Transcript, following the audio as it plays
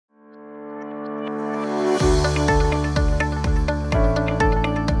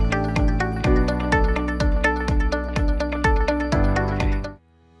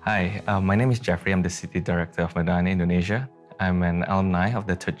My name is Jeffrey. I'm the City Director of Medan, Indonesia. I'm an alumni of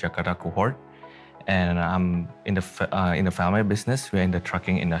the third Jakarta cohort, and I'm in the family business. We're in the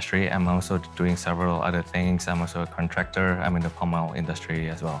trucking industry. I'm also doing several other things. I'm also a contractor. I'm in the palm oil industry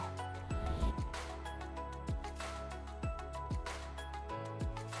as well.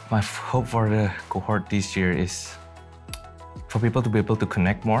 My hope for the cohort this year is for people to be able to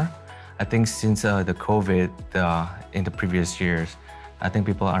connect more. I think since the COVID in the previous years, I think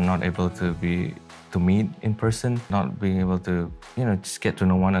people are not able to meet in person, not being able to just get to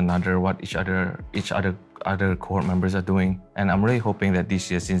know one another, what each other cohort members are doing. And I'm really hoping that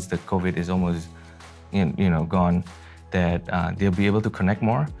this year, since the COVID is almost gone, that they'll be able to connect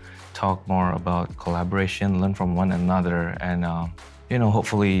more, talk more about collaboration, learn from one another, and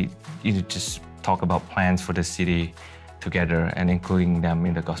hopefully just talk about plans for the city together and including them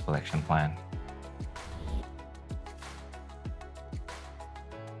in the Gospel Action Plan.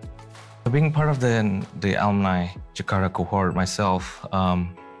 Being part of the alumni Jakarta cohort myself,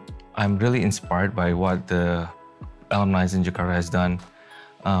 I'm really inspired by what the alumni in Jakarta has done.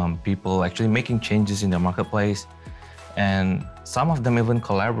 People actually making changes in the marketplace, and some of them even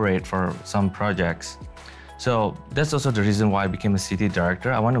collaborate for some projects. So that's also the reason why I became a city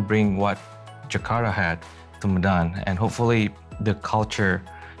director. I want to bring what Jakarta had to Medan, and hopefully the culture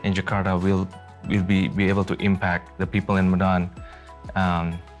in Jakarta will be able to impact the people in Medan,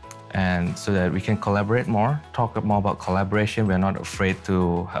 and so that we can collaborate more, talk more about collaboration. We're not afraid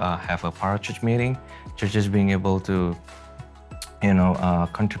to have a parachurch meeting, churches being able to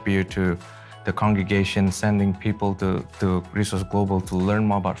contribute to the congregation, sending people to Resource Global to learn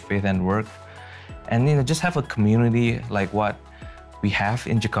more about faith and work, and just have a community like what we have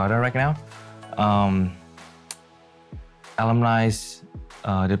in Jakarta right now. Alumni,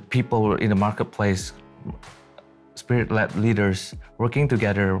 the people in the marketplace, spirit-led leaders working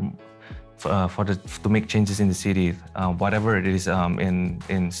together to make changes in the city, whatever it is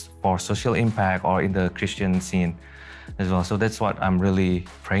for social impact or in the Christian scene as well. So that's what I'm really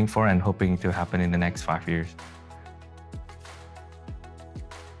praying for and hoping to happen in the next 5 years.